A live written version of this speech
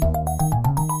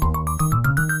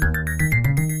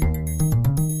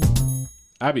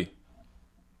Abby.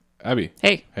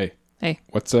 Hey. Hey.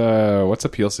 What's a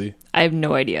PLC? I have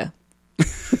no idea.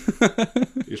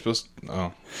 You're supposed to...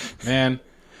 Oh, man.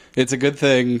 It's a good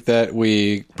thing that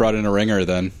we brought in a ringer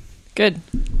then. Good.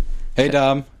 Hey,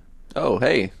 Dom. Oh,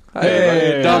 hey. Hi, Hey,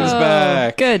 everybody. Dom's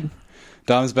back. Good.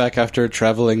 Dom's back after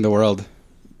traveling the world.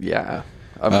 Yeah.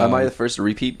 Am I the first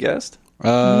repeat guest?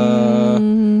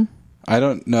 I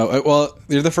don't know. Well,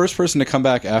 you're the first person to come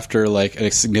back after like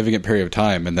a significant period of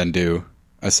time and then do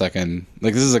a second.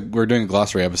 Like we're doing a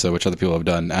glossary episode, which other people have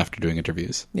done after doing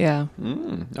interviews. Yeah.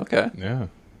 Okay. Yeah.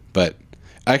 But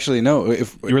actually, no.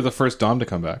 If You were the first Dom to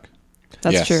come back.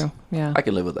 That's Yes. true. Yeah. I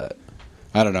can live with that.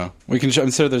 I don't know, we can. I'm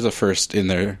sure there's a first in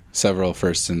there. Several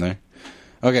firsts in there.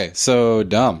 Okay, so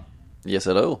Dom. Yes,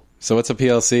 hello. So what's a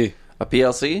PLC? A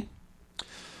PLC?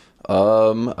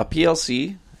 A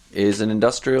PLC is an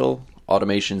industrial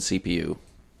automation CPU.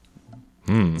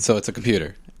 So it's a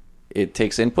computer. It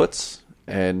takes inputs,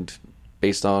 and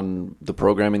based on the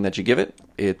programming that you give it,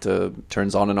 it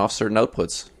turns on and off certain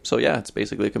outputs. So yeah, it's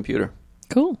basically a computer.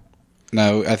 Cool.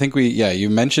 Now, I think you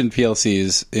mentioned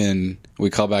PLCs we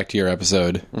call back to your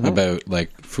episode about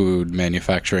like food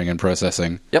manufacturing and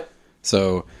processing. Yep.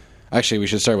 So actually we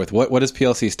should start with what does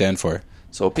PLC stand for?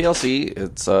 So PLC,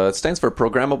 it stands for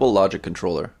Programmable Logic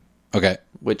Controller, Okay.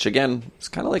 which again is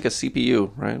kind of like a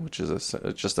CPU, right? Which is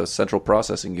just a central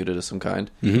processing unit of some kind.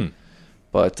 Mm-hmm.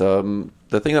 But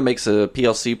the thing that makes a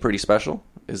PLC pretty special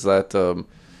is that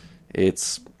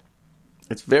it's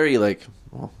very the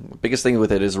biggest thing with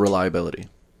it is reliability.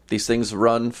 These things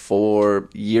run for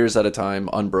years at a time,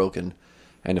 unbroken,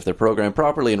 and if they're programmed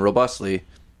properly and robustly,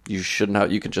 you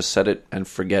can just set it and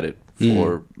forget it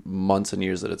for months and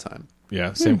years at a time.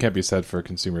 Yeah, same can't be said for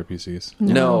consumer PCs.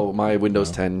 No, my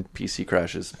Windows 10 PC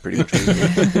crashes pretty much.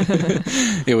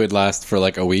 It would last for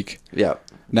like a week. Yeah.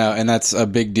 Now, and that's a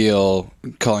big deal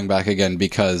calling back again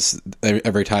because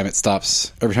every time you have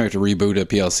to reboot a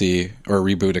PLC or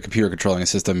reboot a computer controlling a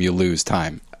system, you lose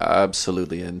time.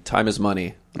 Absolutely, and time is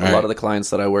money. A Right. lot of the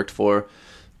clients that I worked for,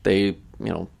 their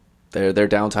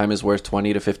downtime is worth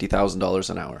 $20,000 to $50,000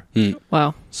 an hour.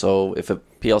 Wow. So if a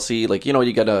PLC,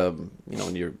 you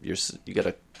get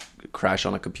a crash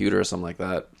on a computer or something like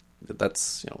that,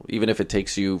 that's even if it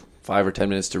takes you 5 or 10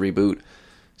 minutes to reboot,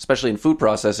 especially in food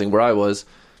processing where I was.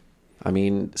 I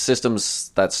mean, systems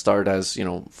that start as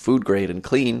food grade and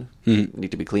clean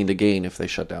need to be cleaned again if they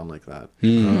shut down like that.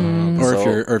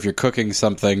 Or if you're cooking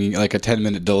something, like a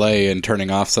 10-minute delay in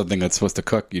turning off something that's supposed to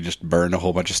cook, you just burn a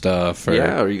whole bunch of stuff. Or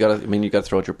you gotta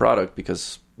throw out your product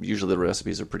because usually the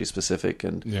recipes are pretty specific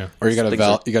and Or you got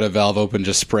a valve open,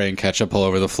 just spraying ketchup all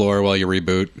over the floor while you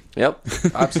reboot. Yep,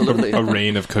 absolutely. A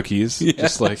rain of cookies.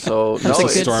 Just like So That's a no,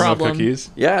 good storm problem. of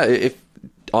cookies. yeah. If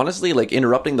honestly,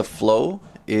 interrupting the flow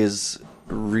is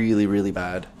really, really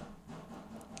bad.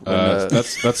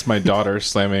 That's my daughter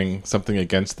slamming something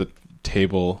against the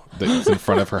table that's in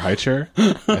front of her high chair.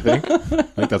 I think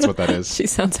that's what that is. She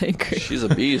sounds angry. She's a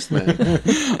beast, man. I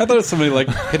thought it was somebody like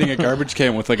hitting a garbage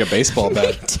can with like a baseball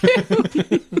bat.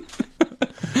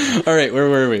 All right, where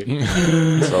were we?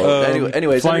 So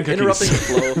anyways, flying interrupting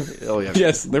cookies. the flow. Oh yeah.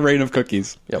 Yes, the rain of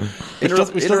cookies. Yep. Which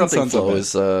doesn't Interrupting sound so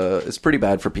flow is pretty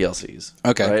bad for PLCs.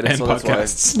 Okay. Right? And so that's why-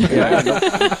 podcasts.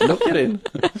 Yeah, no kidding.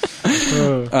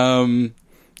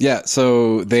 Yeah,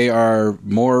 so they are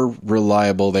more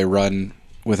reliable. They run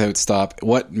without stop.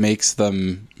 What makes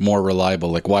them more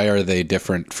reliable? Like, why are they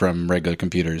different from regular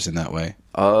computers in that way?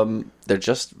 They're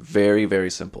just very, very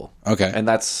simple. Okay. And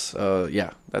that's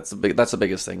the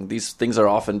biggest thing. These things are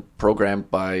often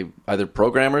programmed by either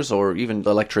programmers or even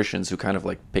electricians who kind of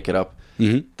pick it up.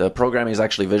 Mm-hmm. The programming is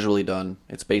actually visually done.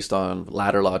 It's based on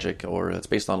ladder logic, or it's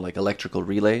based on electrical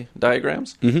relay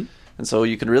diagrams. Mm-hmm. And so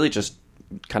you can really just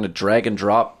kind of drag and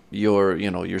drop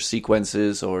your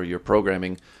sequences or your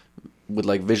programming with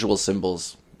visual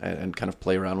symbols and kind of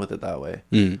play around with it that way.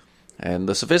 Mm. And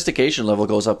the sophistication level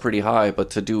goes up pretty high,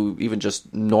 but to do even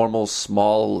just normal,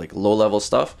 small, low-level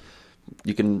stuff,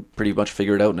 you can pretty much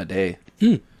figure it out in a day.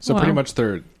 So pretty much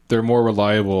they're more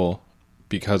reliable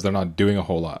because they're not doing a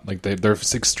whole lot. They're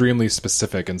extremely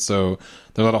specific, and so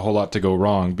there's not a whole lot to go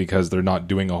wrong because they're not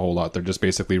doing a whole lot. They're just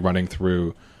basically running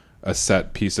through a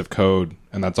set piece of code,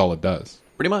 and that's all it does.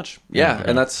 Pretty much, yeah. Okay.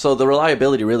 And that's so the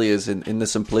reliability really is in the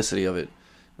simplicity of it.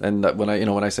 And that when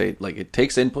I say it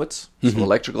takes inputs, so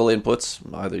electrical inputs,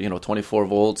 either 24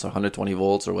 volts or 120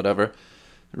 volts or whatever,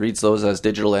 reads those as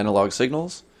digital analog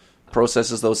signals,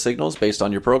 processes those signals based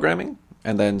on your programming,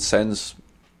 and then sends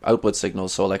output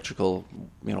signals, so electrical,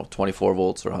 24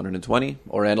 volts or 120,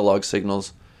 or analog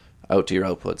signals out to your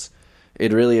outputs.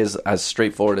 It really is as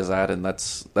straightforward as that, and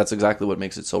that's exactly what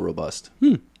makes it so robust.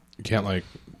 You can't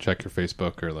check your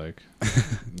Facebook or like.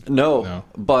 No.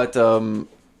 But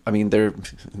I mean,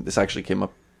 this actually came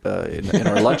up in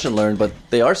our lunch and learn, but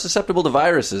they are susceptible to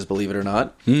viruses, believe it or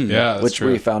not. Yeah, that's which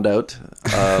true. we found out,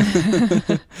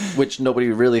 which nobody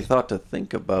really thought to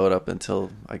think about up until,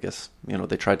 I guess,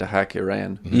 they tried to hack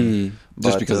Iran.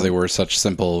 Just because they were such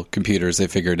simple computers, they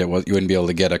figured you wouldn't be able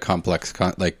to get a complex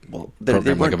program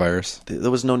like a virus.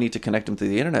 There was no need to connect them to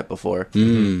the internet before.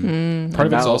 Part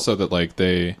of it's also that like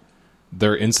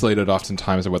they're insulated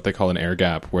oftentimes at what they call an air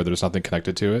gap, where there's nothing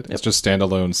connected to it. It's just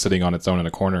standalone, sitting on its own in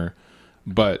a corner.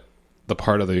 But the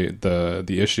part of the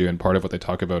issue, and part of what they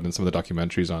talk about in some of the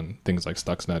documentaries on things like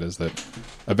Stuxnet, is that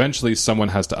eventually someone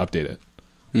has to update it.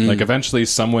 Like eventually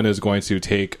someone is going to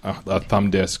take a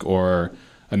thumb disk or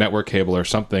a network cable or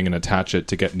something and attach it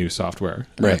to get new software.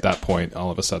 And at that point, all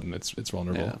of a sudden, it's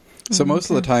vulnerable. Yeah. So most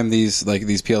of the time, these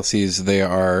PLCs, they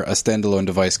are a standalone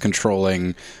device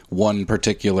controlling one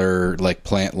particular like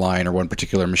plant line or one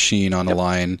particular machine on a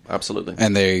line. Absolutely.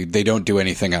 And they don't do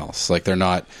anything else. Like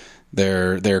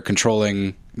they're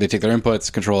controlling. They take their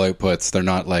inputs, control outputs. They're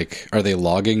not like, are they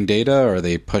logging data? Or are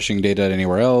they pushing data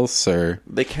anywhere else? Or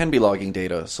they can be logging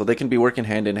data, so they can be working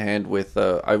hand in hand with.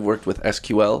 I've worked with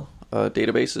SQL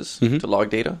databases to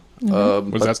log data.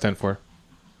 What does that stand for?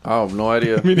 Oh, no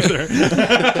idea. Me neither.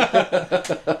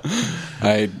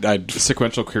 I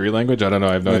Sequential query language? I don't know.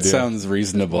 I have no that idea. sounds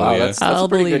reasonable. Wow, yeah. that's a I'll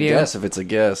pretty believe good you. guess if it's a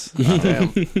guess.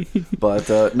 Damn.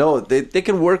 But no, they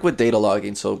can work with data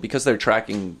logging. So because they're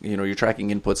tracking, you're tracking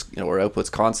inputs or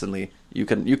outputs constantly, you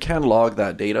can log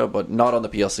that data, but not on the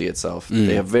PLC itself.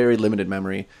 They have very limited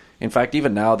memory. In fact,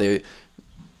 even now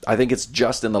I think it's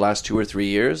just in the last 2 or 3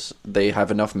 years they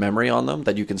have enough memory on them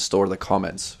that you can store the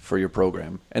comments for your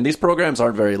program. And these programs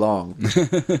aren't very long,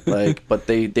 but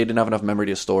they didn't have enough memory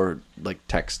to store like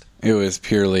text. It was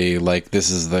purely like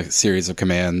this is the series of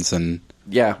commands, and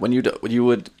Yeah, when you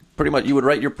would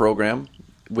write your program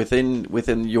within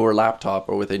your laptop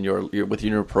or within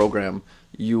your program,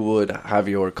 you would have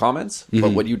your comments,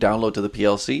 but what you download to the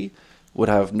PLC would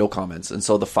have no comments, and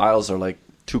so the files are like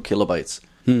 2 kilobytes.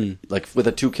 Like with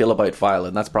a 2 kilobyte file,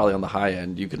 and that's probably on the high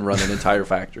end. You can run an entire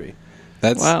factory.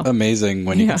 that's Wow. amazing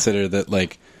when you consider that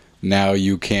like now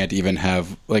you can't even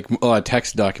have like a lot of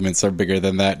text documents are bigger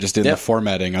than that just in the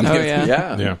formatting on the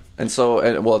Yeah. And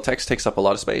so text takes up a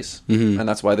lot of space, and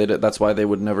that's why they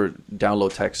would never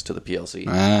download text to the PLC.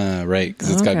 right,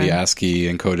 because it's got to be Okay.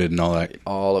 ASCII encoded and all that.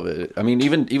 All of it. I mean,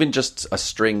 even just a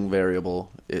string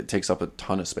variable, it takes up a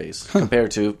ton of space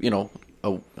compared to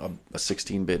a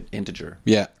 16-bit integer.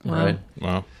 Yeah. Right.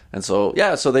 Wow. And so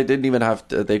they didn't even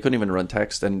they couldn't even run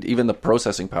text, and even the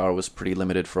processing power was pretty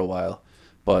limited for a while.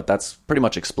 But that's pretty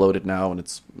much exploded now,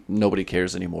 and nobody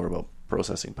cares anymore about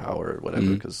processing power or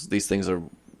whatever, because these things are.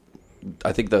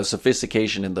 I think the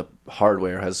sophistication in the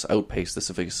hardware has outpaced the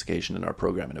sophistication in our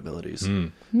programming abilities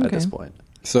at this point.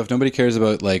 So if nobody cares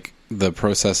about like the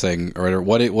processing or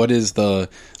what is the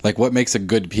like what makes a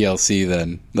good PLC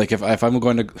then? Like if I'm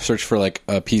going to search for like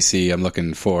a PC, I'm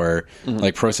looking for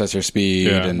like processor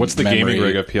speed and what's the memory. gaming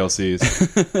rig of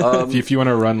PLCs? if you want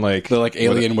to run like The like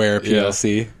Alienware Yeah.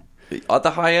 PLC. At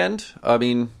the high end, I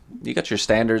mean, you got your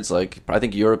standards. Like I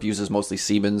think Europe uses mostly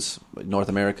Siemens. North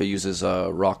America uses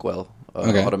Rockwell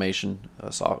Automation.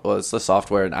 It's the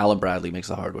software, and Allen Bradley makes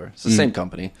the hardware. It's the same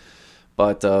company,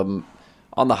 but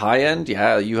on the high end, you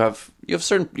have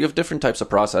different types of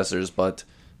processors, but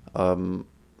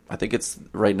I think it's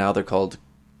right now they're called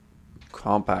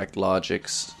Compact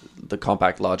Logics. The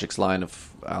Compact Logics line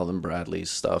of Allen Bradley's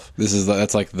stuff.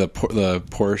 That's like the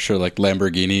Porsche or like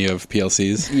Lamborghini of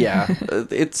PLCs. Yeah,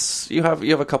 you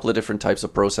have a couple of different types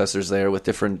of processors there with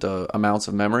different amounts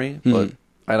of memory, but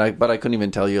I couldn't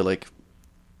even tell you like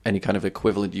any kind of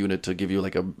equivalent unit to give you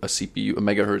like a CPU, a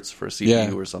megahertz for a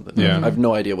CPU or something. Yeah. I have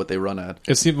no idea what they run at.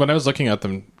 It seems, when I was looking at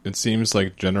them, it seems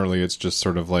like generally it's just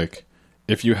sort of like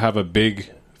if you have a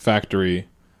big factory,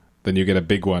 then you get a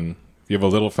big one. If you have a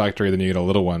little factory, then you get a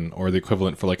little one, or the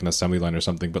equivalent for like an assembly line or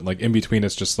something. But like in between,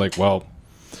 it's just like, well,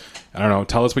 I don't know.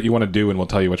 Tell us what you want to do, and we'll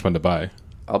tell you which one to buy.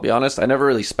 I'll be honest, I never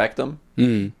really spec'd them.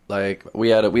 Like we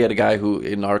had a guy who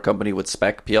in our company would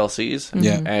spec PLCs,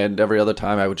 and every other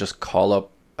time I would just call up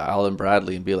Allen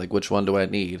Bradley and be like, which one do I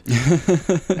need?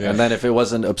 And then if it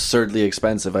wasn't absurdly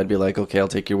expensive, I'd be like, okay, I'll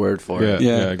take your word for it.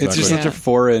 Yeah, exactly. it's just such a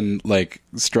foreign like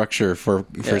structure for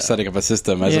setting up a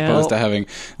system as opposed to having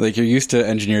like you're used to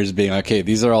engineers being like, okay,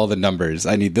 these are all the numbers.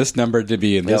 I need this number to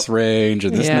be in this range,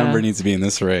 and this number needs to be in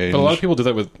this range. But a lot of people do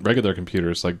that with regular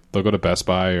computers. Like they'll go to Best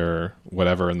Buy or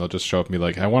whatever, and they'll just show up and be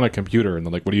like, I want a computer, and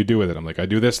they're like, what do you do with it? I'm like, I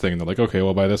do this thing, and they're like, okay,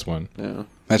 we'll buy this one. Yeah.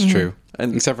 That's true.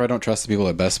 And Except for I don't trust the people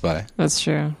at Best Buy. That's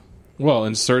true. Well,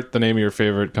 insert the name of your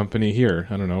favorite company here.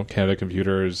 I don't know, Canada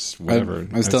Computers, whatever.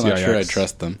 I'm still not sure I NCIX.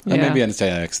 trust them. Yeah. Maybe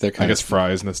NCIX. They're I kind guess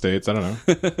Fry's in the States. I don't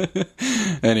know.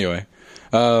 Anyway,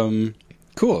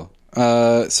 cool.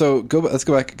 So let's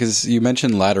go back because you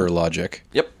mentioned ladder logic.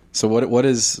 Yep. So what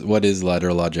is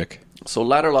ladder logic? So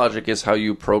ladder logic is how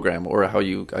you program, or how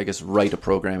you, I guess, write a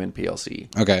program in PLC.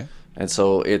 Okay. And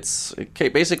so it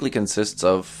basically consists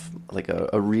of like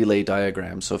a relay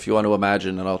diagram. So if you want to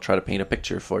imagine, and I'll try to paint a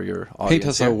picture for your audience. Paint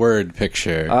us here. a word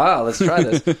picture. Let's try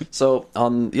this. So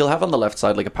you'll have on the left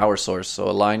side like a power source, so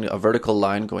a vertical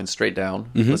line going straight down,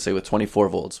 let's say with 24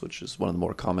 volts, which is one of the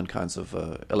more common kinds of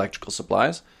electrical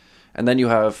supplies. And then you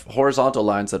have horizontal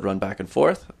lines that run back and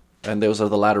forth, and those are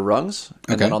the ladder rungs.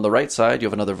 And Okay. then on the right side, you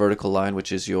have another vertical line,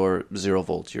 which is your 0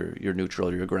 volt, your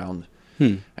neutral, your ground.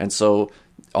 And so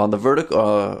on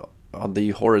the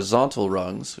horizontal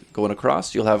rungs going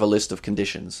across, you'll have a list of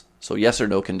conditions. So yes or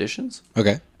no conditions,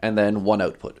 Okay. and then one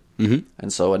output.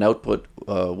 And so an output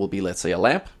will be, let's say, a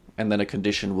lamp, and then a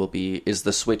condition will be, is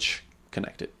the switch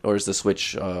connected, or is the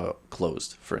switch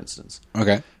closed, for instance.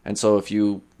 Okay. And so if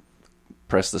you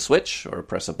press the switch or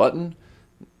press a button,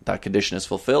 that condition is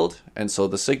fulfilled, and so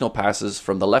the signal passes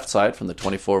from the left side, from the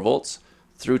 24 volts,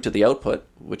 through to the output,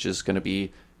 which is going to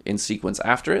be in sequence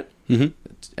after it,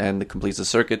 and it completes the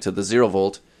circuit to the 0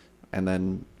 volt, and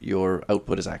then your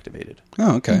output is activated.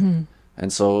 Oh, okay.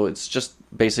 And so it's just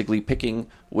basically picking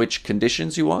which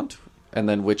conditions you want, and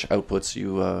then which outputs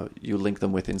you link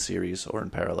them with in series or in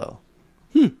parallel.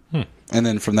 And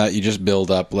then from that, you just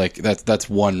build up like that's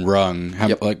one rung. How,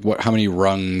 Yep. how many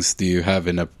rungs do you have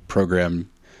in a program?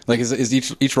 Like, is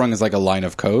each rung is like a line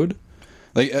of code?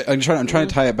 Like, I'm trying to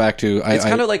tie it back to. It's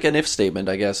kind of like an if statement,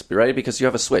 I guess, right? Because you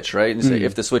have a switch, right? And you say,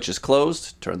 if the switch is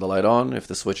closed, turn the light on. If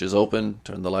the switch is open,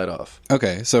 turn the light off.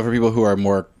 Okay, so for people who are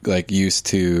more like used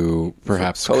to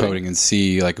perhaps coding in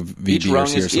C, like VB Each or rung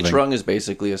C or something. each rung is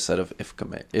basically a set of if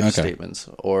statements,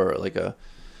 or like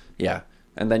yeah.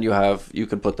 And then you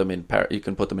can put them in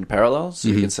parallel. So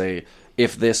you can say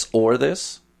if this or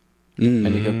this, and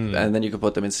then you can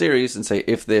put them in series and say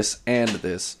if this and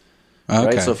this. Okay.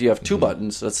 Right? So if you have two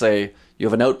buttons, let's say you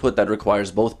have an output that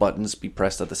requires both buttons be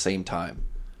pressed at the same time,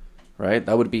 right?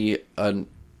 That would be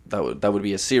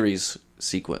a series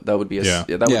sequence. That would be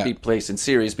would be placed in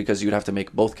series because you'd have to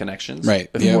make both connections.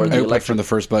 Right. Before The the output from the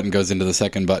first button goes into the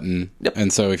second button. Yep.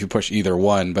 And so if you push either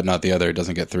one but not the other, it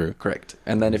doesn't get through. Correct.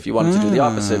 And then if you wanted to do the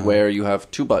opposite, where you have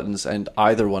two buttons and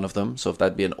either one of them, so if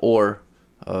that'd be an OR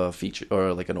feature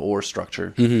or like an OR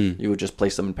structure, you would just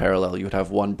place them in parallel. You would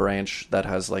have one branch that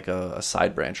has like a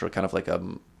side branch, or kind of like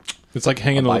It's like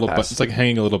hanging a little. bypass. It's like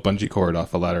hanging a little bungee cord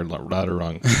off a ladder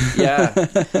rung. yeah.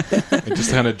 It just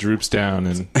kind of droops down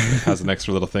and has an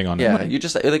extra little thing on Yeah,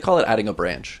 it. they call it adding a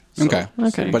branch. So- Okay.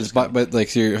 Okay. But it's but like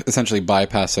so you're essentially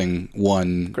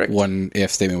bypassing Correct. one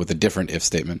if statement with a different if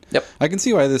statement. Yep. I can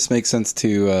see why this makes sense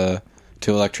to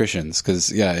electricians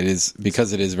because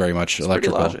it is very much Pretty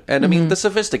electrical. logic. And I mean, the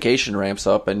sophistication ramps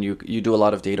up, and you do a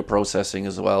lot of data processing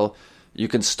as well. You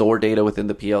can store data within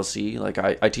the PLC. Like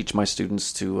I teach my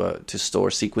students to store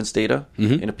sequence data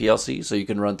in a PLC, so you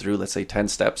can run through, let's say, 10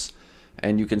 steps,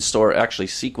 and you can store actually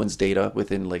sequence data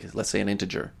within, like, let's say, an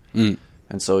integer.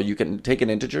 And so you can take an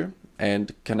integer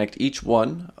and connect each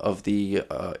one of the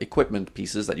equipment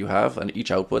pieces that you have and each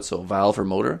output, so valve or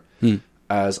motor,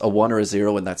 as a 1 or a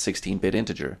 0 in that 16-bit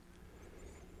integer.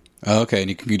 Okay, and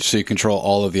you control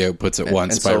all of the outputs at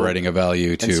once by writing a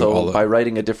value to and so all of by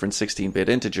writing a different 16-bit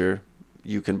integer,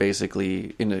 you can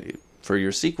basically, for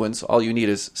your sequence, all you need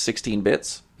is 16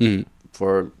 bits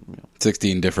for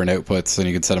 16 different outputs, and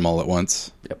you can set them all at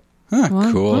once. Yep. Ah,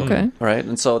 Wow, cool. Okay. All right,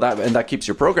 and so that keeps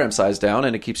your program size down,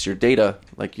 and it keeps your data,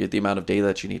 like the amount of data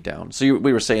that you need, down. So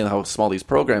we were saying how small these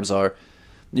programs are.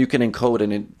 You can encode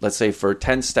in, let's say, for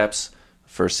 10 steps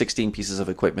for 16 pieces of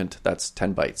equipment, that's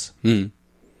 10 bytes.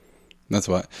 That's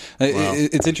why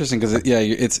it's interesting because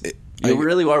You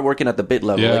really are working at the bit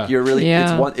level. Yeah. Like you're really,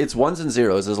 Yeah. it's ones and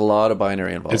zeros. There's a lot of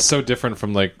binary involved. It's so different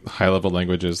from like high level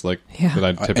languages like Yeah. that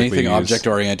I typically anything use. object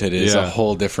oriented is a Yeah.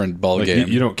 whole different ball Like game.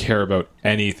 you don't care about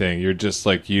anything. You're just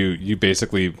like you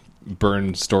basically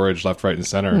burn storage left, right, and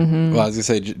center. Well, I was gonna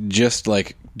say, just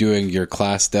like doing your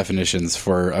class definitions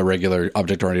for a regular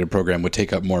object-oriented program would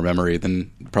take up more memory than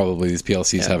probably these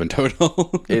PLCs have in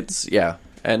total. It's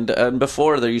and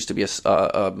before there used to be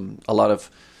a lot of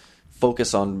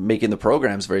focus on making the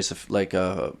programs very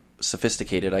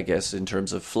sophisticated, I guess, in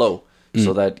terms of flow,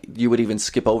 so that you would even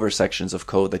skip over sections of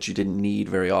code that you didn't need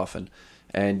very often,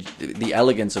 and the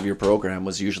elegance of your program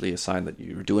was usually a sign that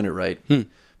you were doing it right.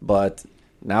 But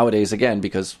nowadays, again,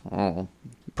 because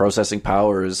processing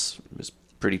power is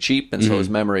pretty cheap, and so is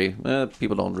memory.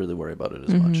 People don't really worry about it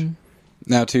as much.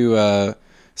 Now,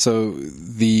 so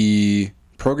the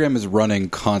program is running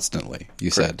constantly,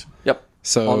 you said. Yep.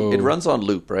 So it runs on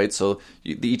loop, right? So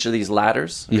each of these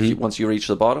ladders, once you reach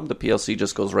the bottom, the PLC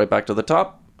just goes right back to the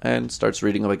top and starts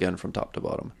reading them again from top to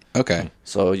bottom. Okay.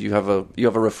 So you have a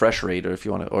refresh rate, or if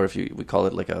you want to, or if we call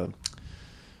it like a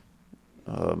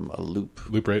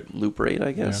loop rate,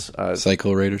 I guess.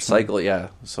 Cycle rate or something? Cycle, yeah.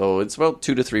 So it's about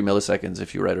 2 to 3 milliseconds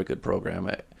if you write a good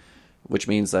program, which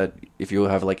means that if you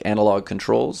have like analog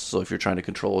controls, so if you're trying to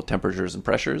control temperatures and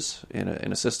pressures in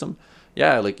a system,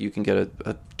 like you can get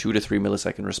a 2 to 3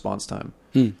 millisecond response time.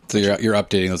 So you're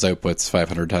updating those outputs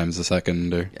 500 times a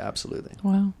second, or Yeah, absolutely.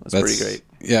 Wow. That's pretty great.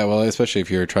 Yeah, well, especially if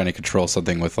you're trying to control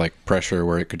something with like pressure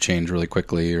where it could change really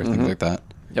quickly or things like that.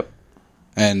 Yep.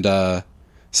 And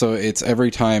so it's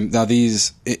every time. Now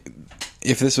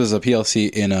if this was a PLC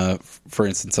in for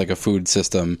instance, like a food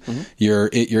system, your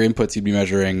inputs you'd be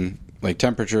measuring like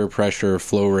temperature, pressure,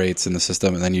 flow rates in the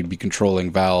system, and then you'd be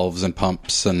controlling valves and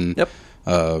pumps and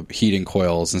heating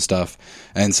coils and stuff.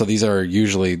 And so these are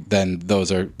usually then those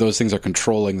things are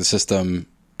controlling the system,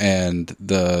 and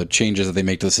the changes that they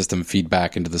make to the system feed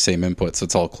back into the same input. So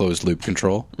it's all closed loop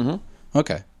control.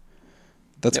 Okay,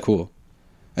 that's cool.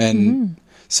 And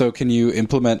so can you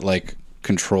implement like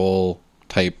control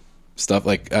type stuff,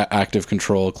 like active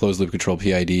control, closed loop control,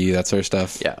 PID, that sort of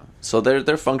stuff? Yeah. So there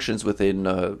are functions within,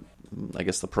 I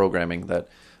guess, the programming that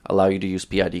allow you to use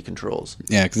PID controls.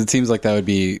 Yeah, because it seems like that would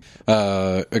be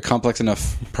a complex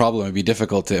enough problem. It'd be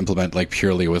difficult to implement like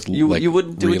purely with You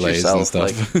wouldn't do it relays yourself. and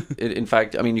stuff. Like, in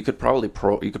fact, I mean, you could probably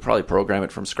program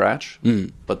it from scratch,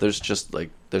 but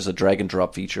there's a drag and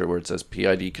drop feature where it says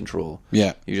PID control.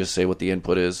 Yeah. You just say what the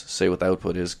input is, say what the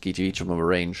output is, give each of them a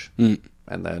range, and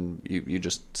then you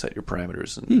just set your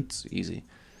parameters, and it's easy.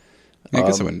 I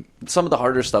guess it wouldn't. Some of the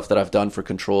harder stuff that I've done for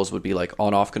controls would be like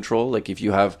on-off control. Like if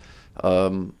you have,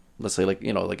 let's say like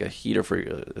a heater for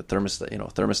a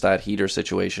thermostat heater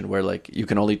situation where like you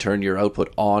can only turn your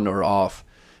output on or off,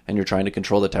 and you're trying to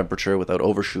control the temperature without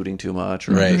overshooting too much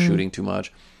or undershooting too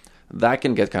much. That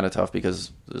can get kind of tough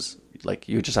because like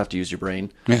you just have to use your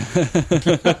brain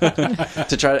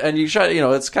to try. And you try,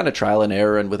 it's kind of trial and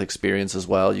error, and with experience as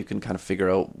well, you can kind of figure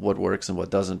out what works and what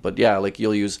doesn't. But yeah, like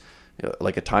you'll use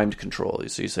like a timed control.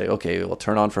 So you say, okay, well,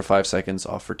 turn on for 5 seconds,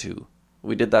 off for 2.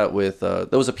 We did that with there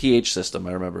was a pH system.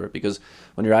 I remember it because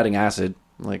when you're adding acid,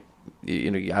 like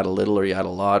you add a little or you add a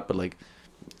lot, but like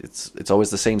it's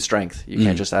always the same strength. You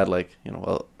can't just add like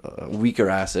a weaker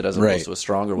acid as opposed to a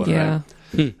stronger one. Yeah.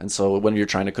 Right? And so when you're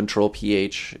trying to control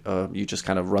pH, you just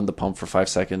kind of run the pump for 5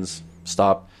 seconds,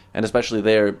 stop, and especially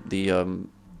there the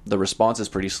response is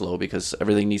pretty slow because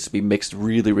everything needs to be mixed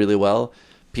really, really well.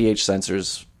 pH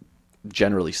sensors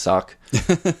generally suck.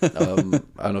 I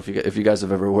don't know if you guys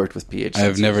have ever worked with pH sensors.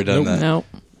 I've never done that. No.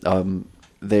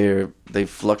 They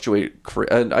fluctuate,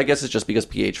 and I guess it's just because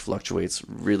pH fluctuates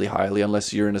really highly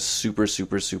unless you're in a super,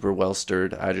 super, super well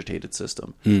stirred, agitated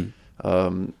system.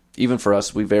 Even for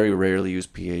us, we very rarely use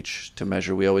pH to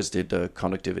measure. We always did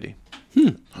conductivity,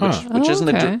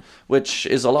 which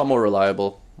is a lot more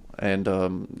reliable, and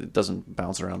it doesn't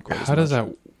bounce around quite as much. How does that?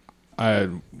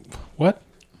 What?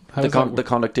 The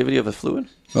conductivity of a fluid?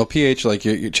 Well, pH, like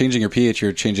you're changing your pH,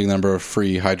 you're changing the number of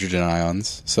free hydrogen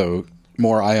ions. So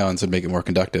more ions would make it more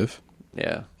conductive.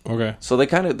 Yeah. Okay. So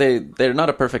they're not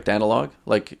a perfect analog.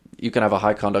 Like you can have a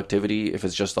high conductivity if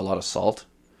it's just a lot of salt.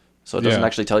 So it doesn't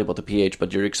actually tell you about the pH,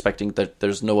 but you're expecting that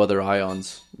there's no other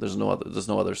ions, there's no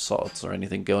other salts or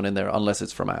anything going in there unless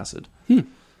it's from acid. And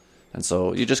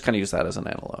so you just kind of use that as an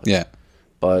analog. Yeah.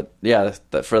 But yeah,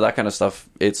 for that kind of stuff,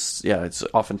 it's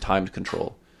often timed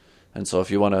control. And so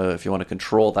if you want to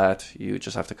control that, you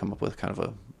just have to come up with kind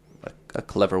of a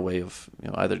clever way of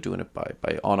either doing it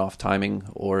by on-off timing,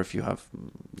 or if you have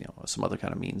some other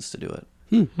kind of means to do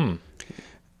it.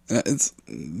 It's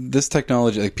this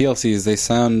technology, like PLCs, they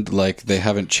sound like they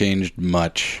haven't changed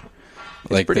much.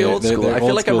 It's pretty old school. I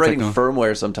feel like I'm writing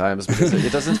firmware sometimes because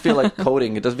it doesn't feel like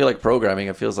coding. It doesn't feel like programming.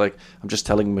 It feels like I'm just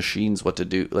telling machines what to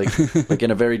do, like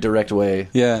in a very direct way.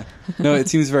 Yeah. No, it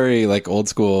seems very like old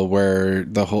school, where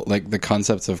the whole the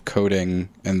concepts of coding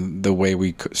and the way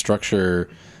we structure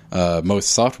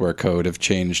most software code have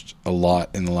changed a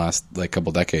lot in the last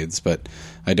couple decades. But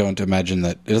I don't imagine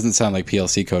that. It doesn't sound like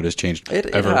PLC code has changed.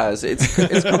 It has. It's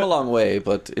come a long way,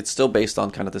 but it's still based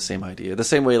on kind of the same idea. The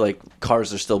same way like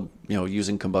cars are still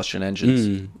using combustion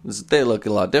engines. They look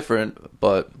a lot different,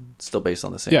 but still based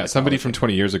on the same. Yeah, somebody from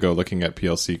 20 years ago looking at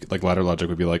PLC like ladder logic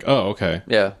would be like, oh, okay.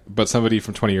 Yeah. But somebody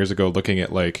from 20 years ago looking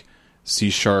at like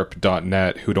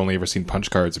C#.net who'd only ever seen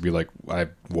punch cards would be like,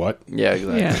 what? Yeah,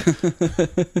 exactly.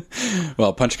 Yeah.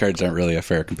 Well, punch cards aren't really a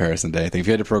fair comparison to anything. If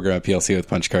you had to program a PLC with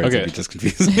punch cards, Okay. it'd be just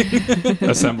confusing.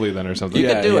 Assembly then or something. You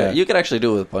Yeah, could do yeah. it. You could actually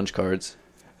do it with punch cards.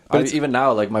 But Even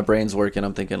now, like my brain's working.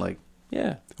 I'm thinking like,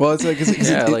 yeah, Well, it's like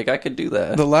yeah, like I could do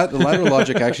that. the ladder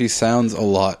logic actually sounds a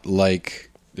lot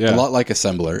like Yeah. a lot like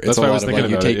assembler. It's That's a what I lot was of thinking like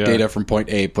you about take it, yeah. data from point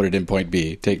A, put it in point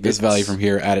B. Take this value from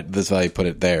here, add it to this value, put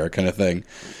it there, kind of thing.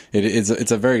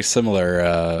 It's a very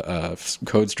similar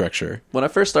code structure. When I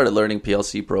first started learning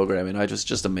PLC programming, I was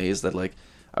just amazed that like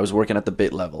I was working at the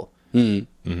bit level.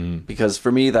 Because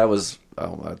for me that was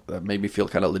that made me feel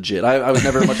kind of legit. I was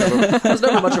never much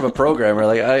of a programmer.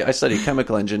 Like I studied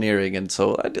chemical engineering, and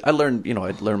so I learned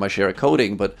I'd learned my share of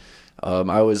coding, but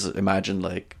I always imagined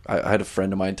like I had a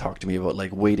friend of mine talk to me about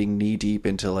like wading knee deep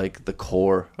into like the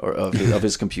core of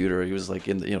his computer. He was like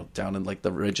in down in like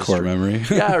the registry, Core memory.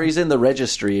 yeah, or he's in the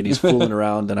registry and he's fooling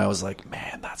around, and I was like,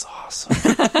 man, that's awesome.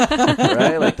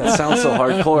 Right? Like that sounds so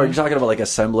hardcore. You're talking about like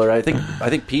assembler. I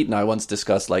think Pete and I once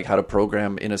discussed like how to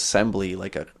program in assembly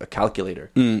like a calculator.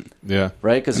 Yeah.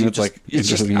 Right? Because And you it's just like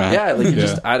interesting math. yeah, like you Yeah.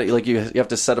 just add it, like you have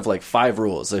to set up like 5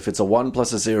 rules. If it's a 1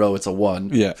 plus a 0, it's a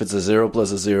 1. Yeah. If it's a 0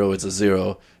 plus a 0, it's a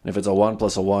 0. And if it's a 1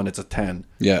 plus a 1, it's a 10.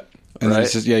 Yeah. And Right?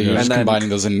 it's just, you're Yeah. just And then- combining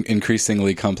those in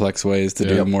increasingly complex ways to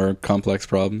Yeah. do more complex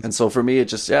problems. And so for me, it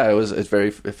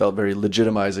felt very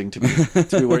legitimizing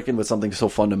to be working with something so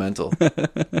fundamental.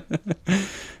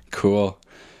 Cool.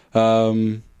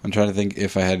 I'm trying to think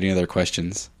if I had any other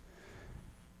questions.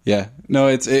 Yeah. No,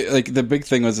 like the big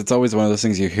thing was it's always one of those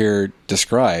things you hear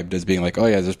described as being like, oh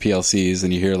yeah, there's PLCs,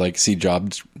 and you hear like see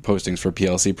job postings for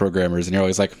PLC programmers, and you're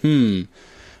always like,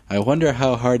 I wonder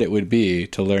how hard it would be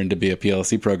to learn to be a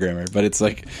PLC programmer. But it's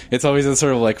like it's always a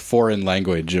sort of like foreign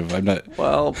language of I'm not.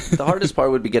 Well, the hardest part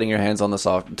would be getting your hands on the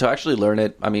software. To actually learn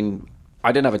it, I mean,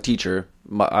 I didn't have a teacher.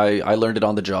 I learned it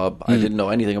on the job. I didn't know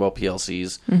anything about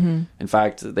PLCs. In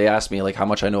fact, they asked me like how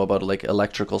much I know about like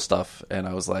electrical stuff, and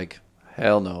I was like,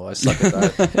 hell no, I suck at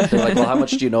that. They're like, well, how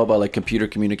much do you know about like computer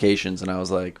communications? And I was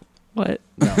like, What?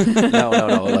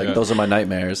 no. Like those are my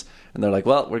nightmares. And they're like,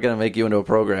 well, we're gonna make you into a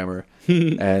programmer.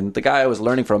 And the guy I was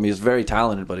learning from, he was very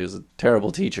talented, but he was a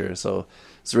terrible teacher. So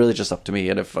it's really just up to me.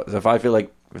 And if I feel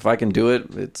like if I can do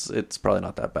it, it's probably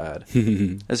not that bad.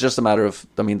 It's just a matter of,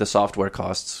 I mean, the software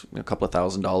costs a couple of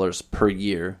 $1,000s per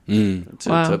year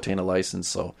to obtain a license.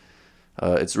 So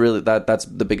it's really that's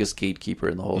the biggest gatekeeper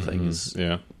in the whole thing is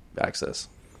Yeah. access.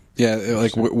 Yeah,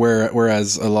 like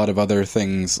whereas a lot of other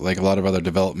things, like a lot of other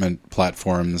development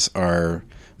platforms, are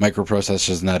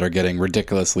microprocessors that are getting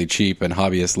ridiculously cheap and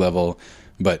hobbyist level,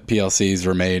 but PLCs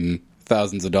remain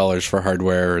thousands of dollars for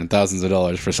hardware and thousands of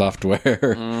dollars for software.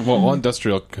 Well, all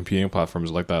industrial computing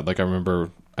platforms are like that. Like I remember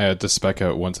I had to spec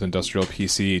out once an industrial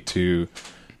PC to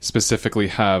specifically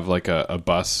have like a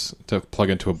bus to plug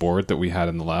into a board that we had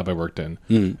in the lab I worked in,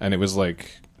 and it was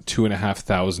like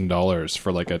 $2,500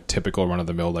 for like a typical run of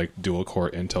the mill like dual core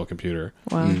Intel computer.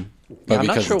 Wow. But I'm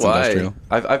not because sure it's why. industrial.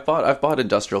 I've bought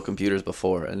industrial computers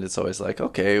before, and it's always like,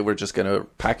 okay, we're just gonna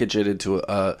package it into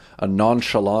a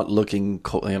nonchalant looking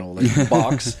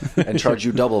box and charge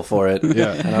you double for it.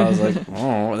 Yeah. And I was like,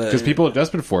 oh, Because people are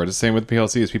desperate for it. It's the same with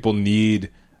PLCs. People need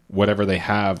whatever they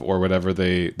have or whatever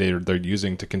they're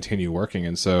using to continue working,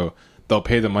 and so they'll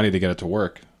pay the money to get it to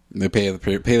work. They pay the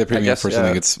premium guess, for something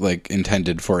yeah. that's like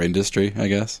intended for industry, I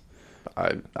guess.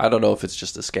 I don't know if it's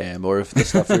just a scam or if the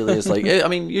stuff really is like. I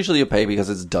mean, usually you pay because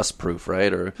it's dust proof,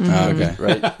 right? Or Okay.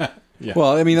 right. Yeah.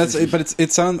 Well, I mean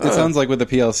it sounds like with the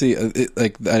PLC,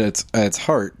 like at its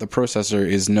heart, the processor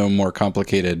is no more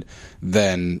complicated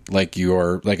than like an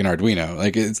Arduino.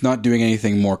 Like it's not doing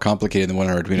anything more complicated than what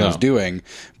an Arduino is doing,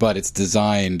 but it's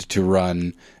designed to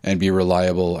run and be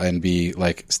reliable and be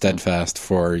like steadfast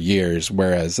for years,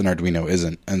 whereas an Arduino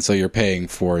isn't. And so you're paying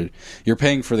for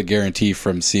the guarantee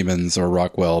from Siemens or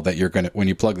Rockwell that you're gonna when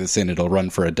you plug this in, it'll run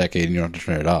for a decade and you don't have to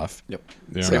turn it off. Yep.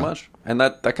 Yeah. Pretty much. And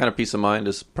that kind of peace of mind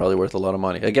is probably worth a lot of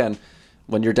money. Again,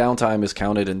 when your downtime is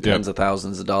counted in tens of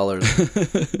thousands of dollars,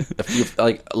 if you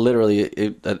like literally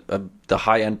the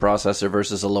high end processor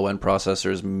versus a low end processor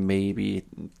is maybe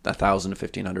 $1,000 to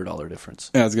 $1,500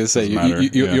 difference. Yeah, I was gonna say Doesn't matter.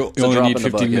 you a only drop need in the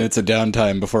 15 bucket. minutes of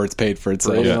downtime before it's paid for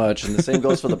itself. Pretty much, and the same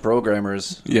goes for the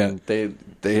programmers. Yeah. And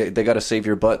they got to save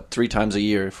your butt 3 times a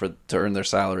year to earn their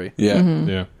salary.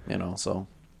 Yeah. Yeah. So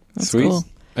That's Sweet. cool.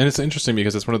 And it's interesting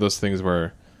because it's one of those things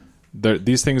where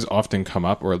these things often come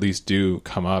up, or at least do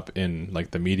come up in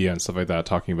like the media and stuff like that,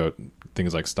 talking about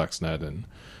things like Stuxnet and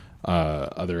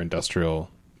other industrial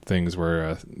things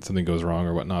where something goes wrong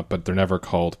or whatnot, but they're never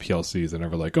called PLCs. They're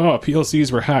never like, oh,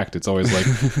 PLCs were hacked. It's always like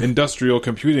industrial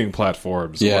computing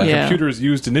platforms, or computers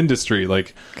used in industry,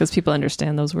 like because people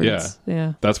understand those words.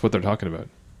 Yeah, that's what they're talking about.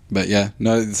 But yeah,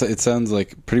 no, it sounds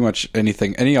like pretty much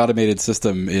any automated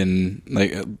system in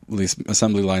like at least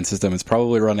assembly line system is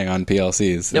probably running on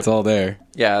PLCs. Yep. It's all there.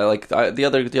 Yeah, like the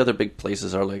other big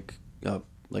places are like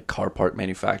car part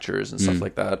manufacturers and stuff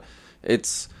like that.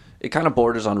 It kind of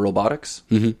borders on robotics,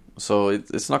 so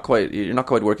it's not quite, you're not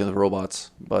quite working with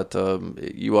robots, but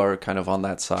you are kind of on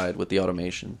that side with the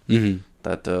automation.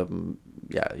 That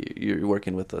you're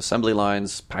working with assembly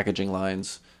lines, packaging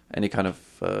lines, any kind of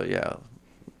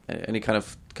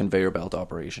conveyor belt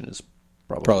operation is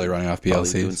probably running off PLCs.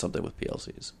 Probably doing something with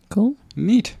PLCs. Cool.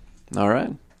 Neat. All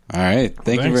right.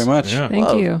 Thank you very much. Yeah.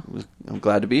 Thank you. I'm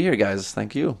glad to be here, guys.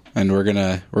 Thank you. And we're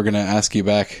gonna ask you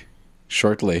back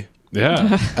shortly.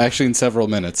 Yeah. Actually, in several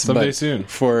minutes. Someday soon.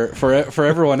 For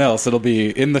everyone else, it'll be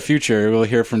in the future. We'll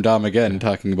hear from Dom again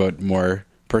talking about more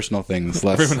personal things.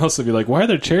 Everyone else will be like, why are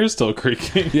their chairs still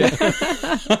creaking? Yeah.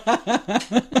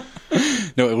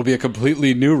 No, it will be a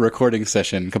completely new recording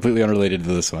session, completely unrelated to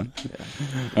this one. Yeah.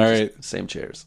 All right. Same chairs.